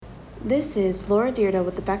This is Laura Deirdre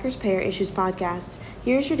with the Becker's Payer Issues Podcast.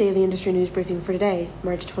 Here's your daily industry news briefing for today,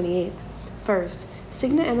 March 28th. First,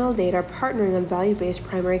 Cigna and Aldade are partnering on value-based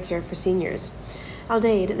primary care for seniors.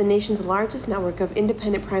 Aldade, the nation's largest network of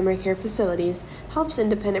independent primary care facilities, helps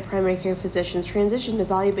independent primary care physicians transition to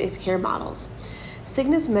value-based care models.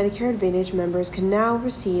 Cigna's Medicare Advantage members can now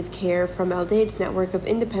receive care from Aldade's network of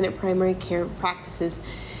independent primary care practices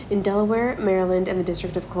in Delaware, Maryland, and the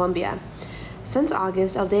District of Columbia. Since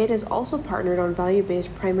August, Aldade has also partnered on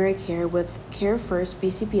value-based primary care with Care First,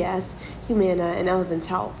 BCPS, Humana, and Elevance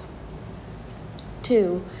Health.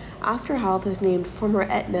 2. Oscar Health has named former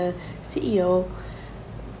Aetna CEO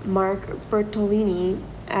Mark Bertolini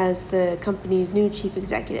as the company's new chief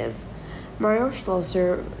executive. Mario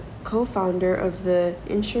Schlosser, co-founder of the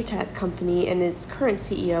InsurTech company and its current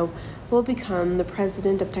CEO, will become the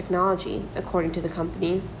president of technology, according to the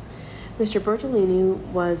company. Mr. Bertolini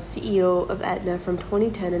was CEO of Aetna from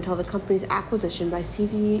 2010 until the company's acquisition by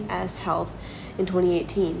CVS Health in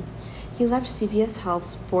 2018. He left CVS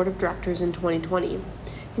Health's board of directors in 2020.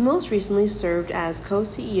 He most recently served as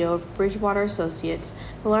co-CEO of Bridgewater Associates,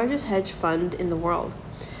 the largest hedge fund in the world.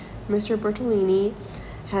 Mr. Bertolini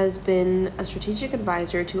has been a strategic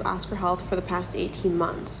advisor to Oscar Health for the past 18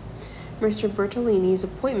 months. Mr. Bertolini's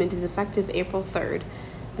appointment is effective April 3rd.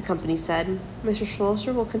 The company said. Mr.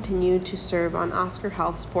 Schlosser will continue to serve on Oscar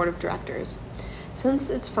Health's board of directors. Since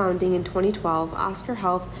its founding in 2012, Oscar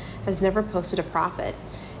Health has never posted a profit.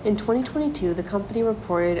 In 2022, the company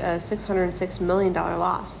reported a $606 million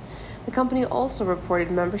loss. The company also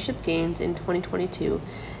reported membership gains in 2022,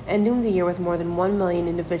 ending the year with more than 1 million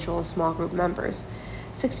individual and small group members,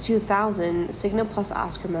 62,000 Cigna plus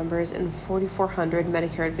Oscar members, and 4,400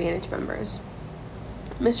 Medicare Advantage members.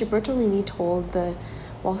 Mr. Bertolini told the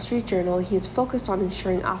Wall Street Journal he is focused on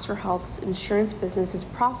ensuring Oscar Health's insurance business is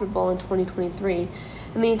profitable in 2023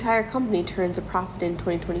 and the entire company turns a profit in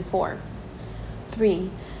 2024.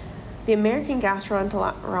 3. The American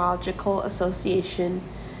Gastroenterological Association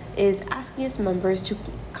is asking its members to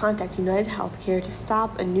contact United Healthcare to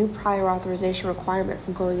stop a new prior authorization requirement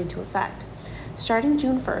from going into effect. Starting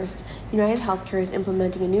June 1st, United Healthcare is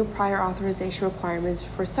implementing a new prior authorization requirements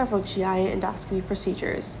for several GI endoscopy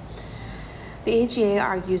procedures. The AGA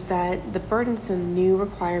argues that the burdensome new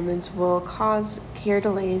requirements will cause care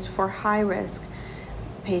delays for high-risk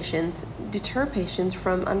patients, deter patients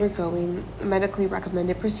from undergoing medically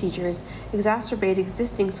recommended procedures, exacerbate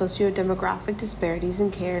existing socio-demographic disparities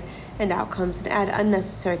in care and outcomes, and add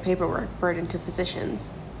unnecessary paperwork burden to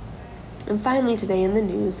physicians. And finally, today in the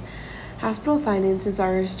news, hospital finances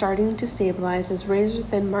are starting to stabilize as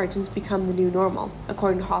razor-thin margins become the new normal,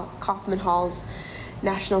 according to Kaufman Hall's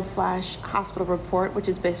National Flash Hospital Report, which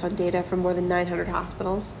is based on data from more than 900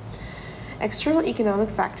 hospitals. External economic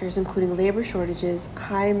factors, including labor shortages,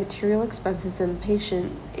 high material expenses, and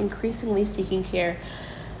patients increasingly seeking care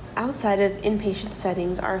outside of inpatient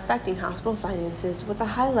settings, are affecting hospital finances, with a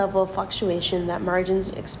high level of fluctuation that margins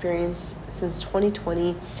experienced since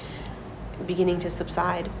 2020 beginning to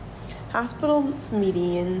subside. Hospitals'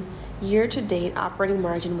 median year-to-date operating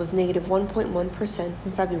margin was negative 1.1%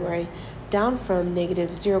 in February, down from negative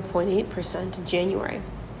 0.8% in January,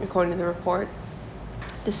 according to the report.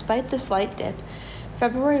 Despite the slight dip,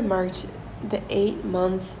 February marked the 8th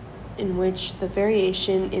month in which the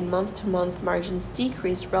variation in month-to-month margins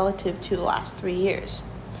decreased relative to the last 3 years.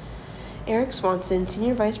 Eric Swanson,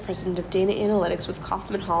 Senior Vice President of Data Analytics with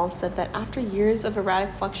Kaufman Hall, said that after years of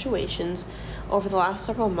erratic fluctuations over the last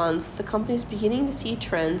several months, the company is beginning to see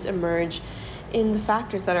trends emerge in the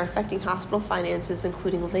factors that are affecting hospital finances,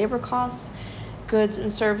 including labor costs, goods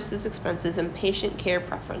and services expenses, and patient care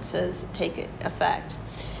preferences take effect.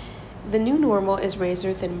 The new normal is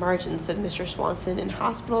razor-thin margins, said Mr. Swanson, and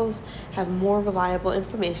hospitals have more reliable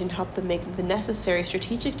information to help them make the necessary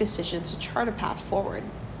strategic decisions to chart a path forward.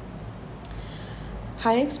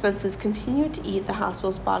 High expenses continue to eat the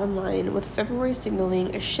hospital's bottom line, with February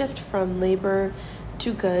signaling a shift from labor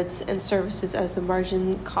to goods and services as the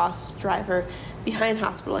margin cost driver behind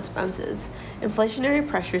hospital expenses. Inflationary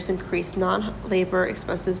pressures increased non-labor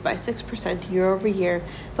expenses by 6% year over year,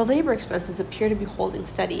 but labor expenses appear to be holding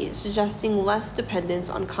steady, suggesting less dependence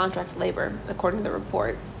on contract labor, according to the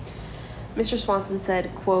report. Mr. Swanson said,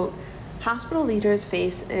 quote, "Hospital leaders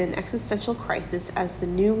face an existential crisis as the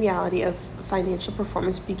new reality of financial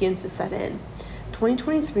performance begins to set in.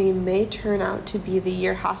 2023 may turn out to be the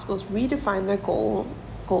year hospitals redefine their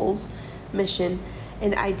goals, mission,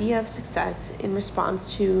 and idea of success in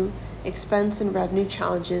response to expense and revenue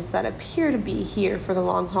challenges that appear to be here for the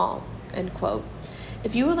long haul," end quote.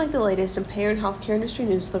 If you would like the latest in payer and healthcare industry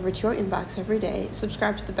news delivered to your inbox every day,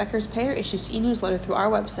 subscribe to the Becker's Payer Issues e-newsletter through our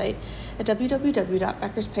website at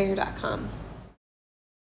www.beckerspayer.com.